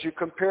 as you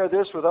compare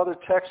this with other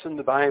texts in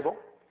the Bible,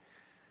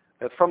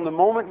 that from the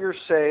moment you're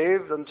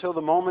saved until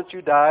the moment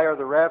you die or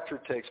the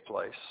rapture takes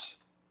place,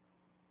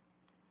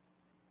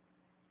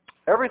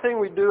 everything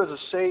we do as a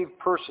saved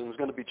person is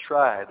going to be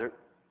tried.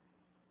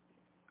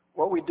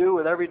 What we do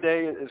with every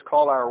day is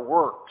called our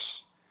works.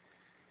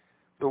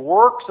 The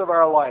works of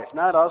our life,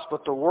 not us,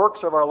 but the works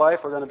of our life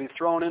are going to be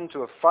thrown into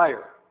a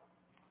fire.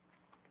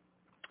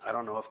 I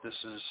don't know if this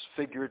is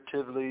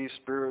figuratively,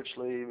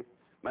 spiritually,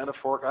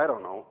 metaphoric. I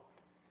don't know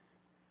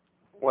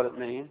what it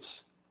means.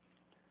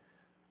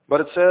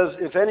 But it says,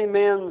 if any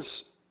man's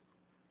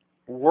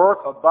work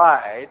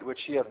abide, which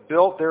he hath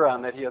built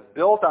thereon, that he hath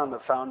built on the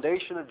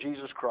foundation of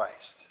Jesus Christ.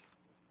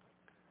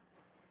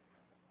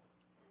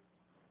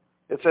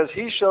 It says,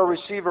 he shall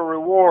receive a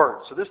reward.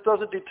 So this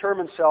doesn't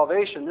determine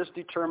salvation, this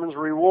determines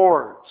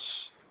rewards.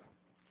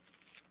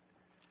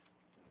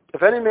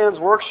 If any man's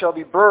work shall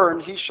be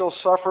burned, he shall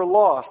suffer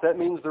loss. That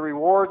means the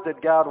reward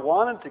that God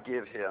wanted to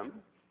give him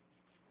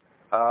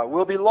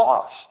will be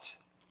lost.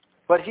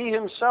 But he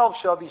himself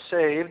shall be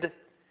saved,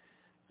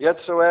 yet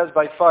so as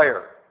by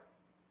fire.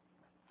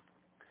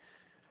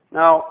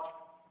 Now,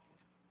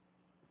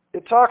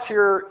 it talks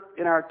here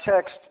in our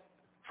text,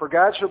 for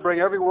God shall bring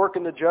every work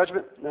into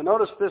judgment. Now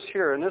notice this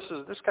here, and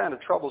this kind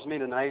of troubles me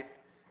tonight,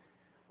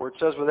 where it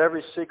says with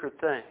every secret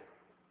thing.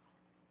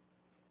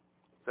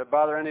 Does that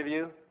bother any of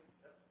you?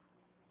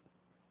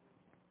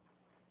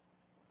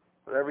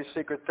 With every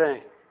secret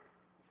thing.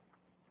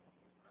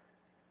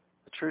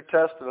 The true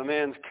test of a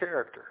man's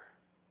character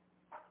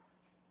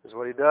is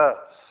what he does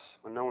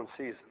when no one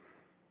sees him.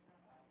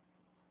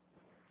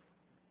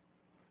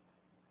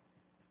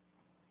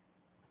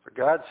 For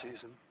God sees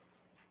him.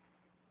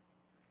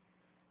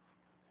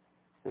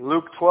 In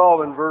Luke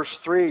 12 and verse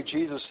 3,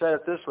 Jesus said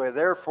it this way,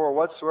 therefore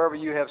whatsoever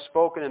you have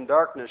spoken in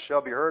darkness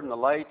shall be heard in the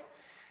light,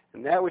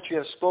 and that which you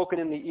have spoken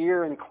in the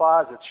ear in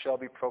closets shall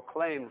be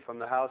proclaimed from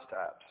the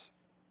housetops.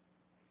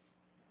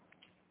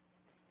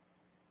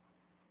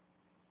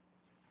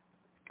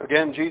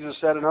 Again, Jesus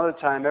said another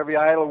time, every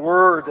idle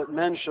word that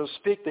men shall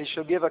speak, they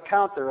shall give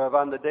account thereof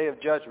on the day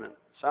of judgment.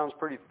 Sounds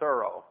pretty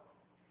thorough.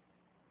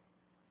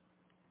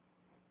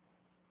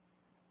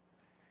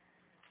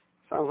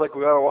 Sounds like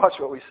we ought to watch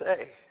what we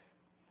say.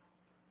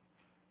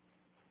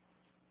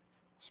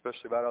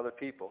 Especially about other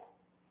people.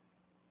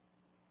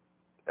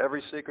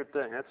 Every secret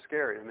thing. That's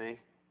scary to me.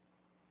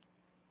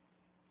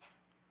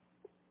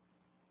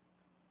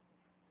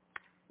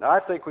 Now, I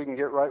think we can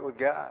get right with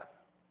God.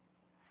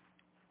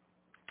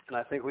 And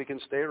I think we can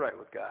stay right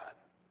with God.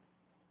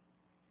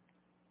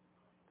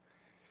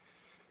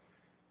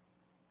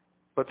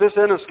 But this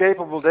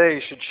inescapable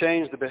day should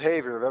change the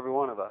behavior of every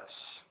one of us.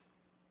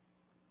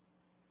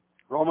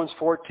 Romans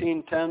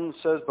 14:10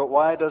 says, but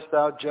why dost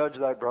thou judge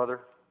thy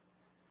brother?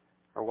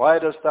 Or why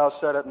dost thou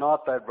set at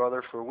naught thy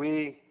brother? For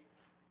we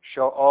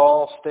shall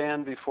all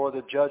stand before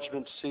the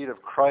judgment seat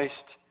of Christ.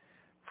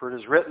 For it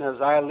is written,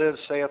 as I live,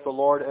 saith the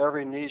Lord,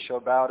 every knee shall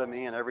bow to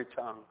me, and every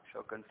tongue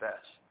shall confess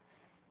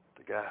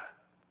to God.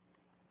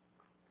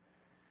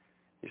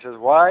 He says,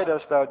 why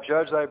dost thou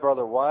judge thy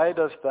brother? Why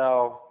dost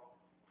thou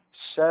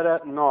set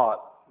at naught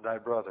thy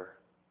brother?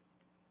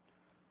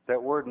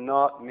 That word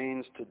naught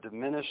means to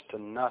diminish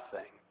to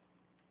nothing.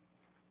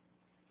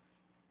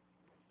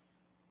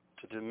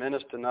 To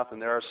diminish to nothing.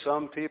 There are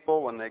some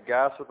people, when they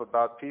gossip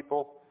about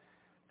people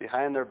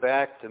behind their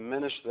back,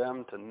 diminish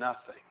them to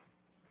nothing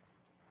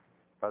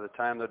by the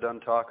time they're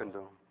done talking to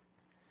them.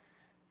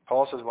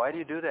 Paul says, why do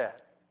you do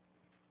that?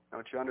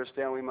 Don't you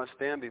understand we must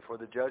stand before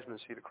the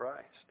judgment seat of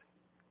Christ?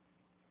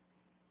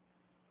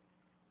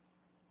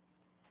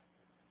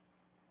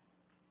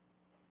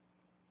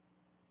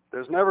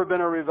 There's never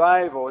been a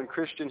revival in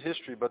Christian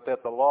history but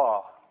that the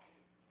law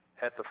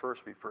had to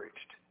first be preached.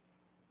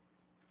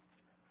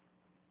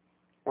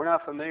 We're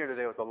not familiar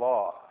today with the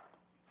law.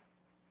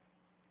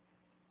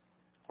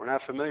 We're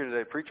not familiar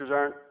today. Preachers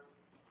aren't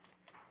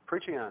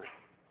preaching on it,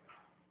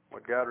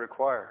 what God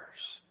requires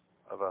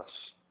of us.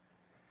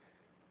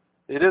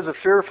 It is a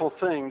fearful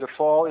thing to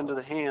fall into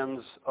the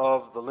hands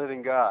of the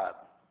living God.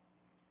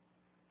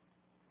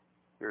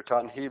 We were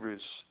taught in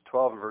Hebrews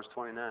 12 and verse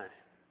 29.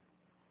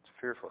 It's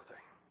a fearful thing.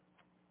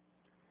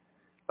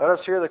 Let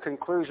us hear the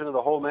conclusion of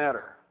the whole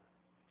matter.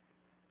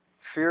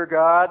 Fear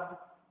God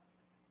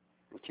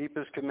and keep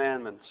His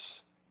commandments,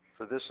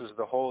 for this is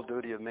the whole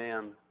duty of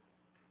man.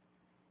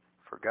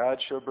 For God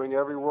shall bring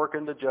every work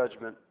into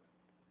judgment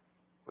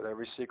with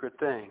every secret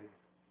thing,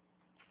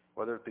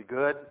 whether it be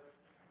good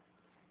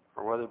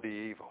or whether it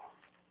be evil.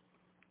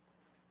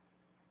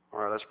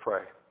 All right, let's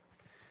pray.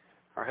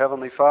 Our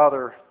Heavenly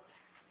Father,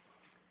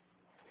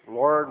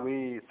 Lord,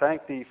 we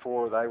thank Thee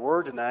for Thy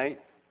Word tonight.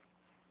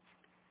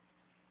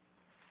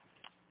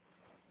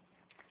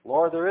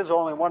 Lord, there is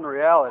only one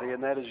reality,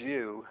 and that is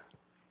You.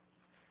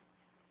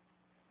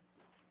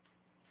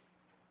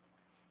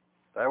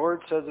 Thy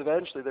Word says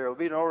eventually there will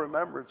be no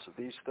remembrance of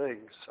these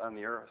things on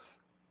the earth.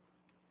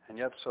 And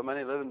yet so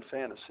many live in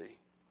fantasy.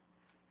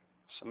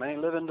 So many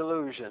live in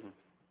delusion.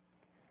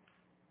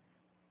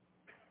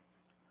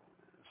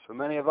 So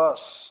many of us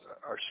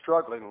are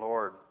struggling,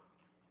 Lord,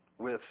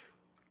 with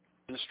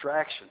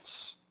distractions.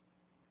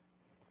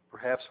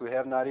 Perhaps we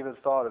have not even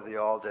thought of Thee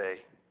all day.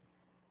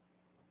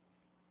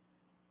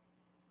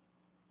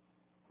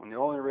 When the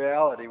only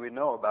reality we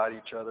know about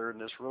each other in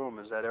this room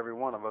is that every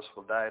one of us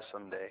will die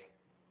someday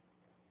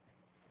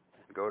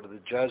and go to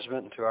the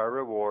judgment and to our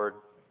reward.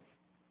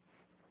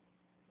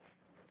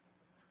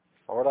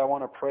 Lord, I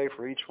want to pray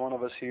for each one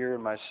of us here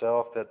and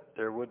myself that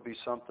there would be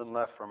something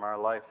left from our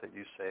life that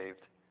You saved.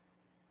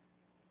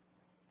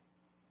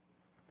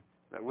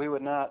 That we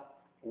would not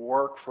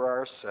work for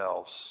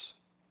ourselves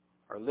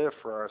or live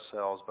for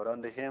ourselves, but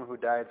unto Him who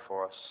died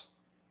for us.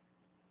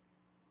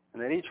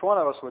 And that each one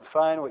of us would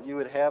find what You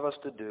would have us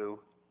to do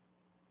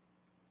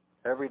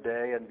every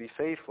day and be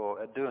faithful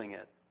at doing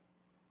it.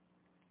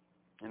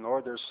 And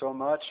Lord, there's so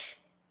much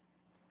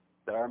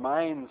that our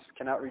minds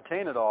cannot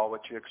retain it all,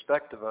 what You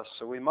expect of us.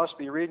 So we must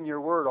be reading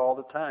Your Word all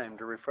the time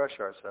to refresh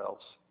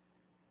ourselves.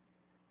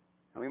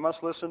 And we must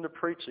listen to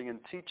preaching and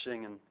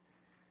teaching and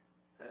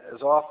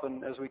as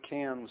often as we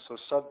can so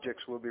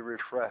subjects will be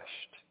refreshed.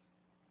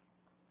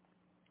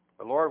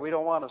 But Lord, we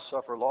don't want to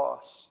suffer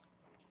loss.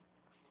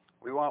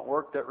 We want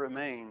work that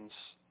remains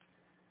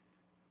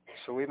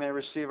so we may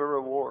receive a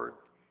reward.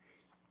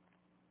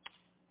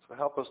 So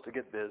help us to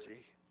get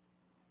busy.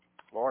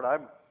 Lord, I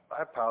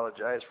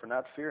apologize for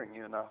not fearing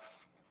You enough.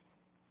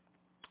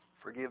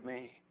 Forgive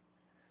me.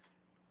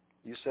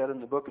 You said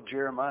in the book of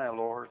Jeremiah,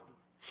 Lord,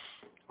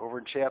 over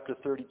in chapter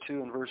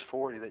 32 and verse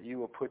 40, that You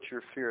will put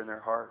Your fear in their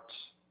hearts.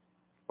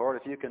 Lord,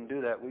 if You can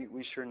do that,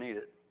 we sure need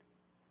it.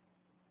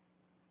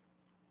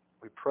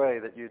 We pray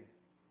that You'd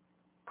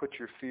put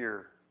Your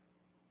fear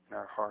in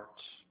our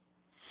hearts.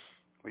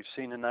 We've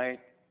seen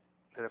tonight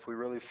that if we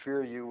really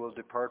fear You, we'll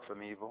depart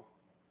from evil.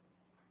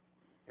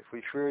 If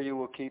we fear You,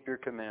 we'll keep Your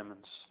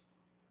commandments.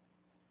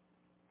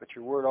 But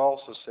Your Word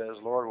also says,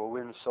 Lord, we'll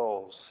win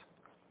souls.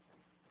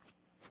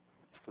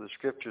 For the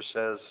Scripture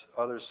says,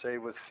 others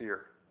save with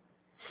fear,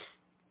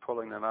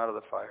 pulling them out of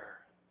the fire.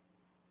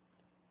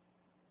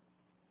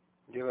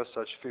 Give us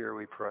such fear,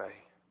 we pray.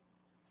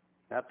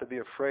 Not to be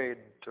afraid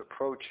to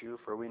approach You,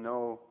 for we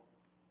know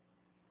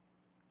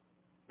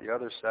the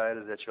other side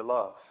is that You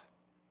love.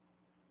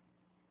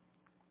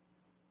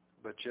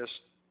 But just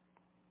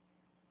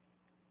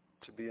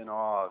to be in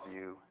awe of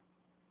You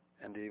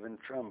and to even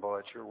tremble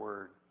at Your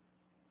Word.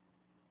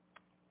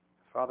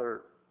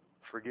 Father,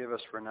 forgive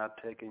us for not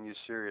taking You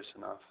serious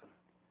enough.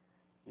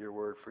 And Your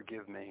Word,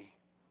 forgive me.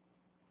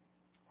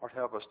 Lord,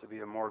 help us to be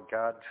a more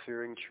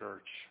God-fearing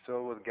church,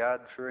 filled with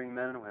God-fearing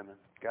men and women,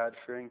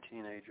 God-fearing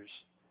teenagers.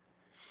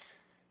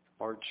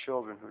 Lord,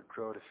 children who would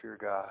grow to fear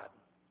God.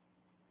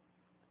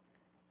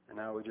 And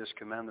now we just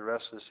commend the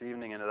rest of this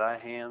evening into Thy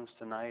hands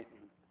tonight.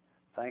 And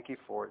thank You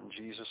for it in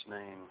Jesus'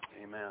 name.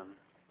 Amen.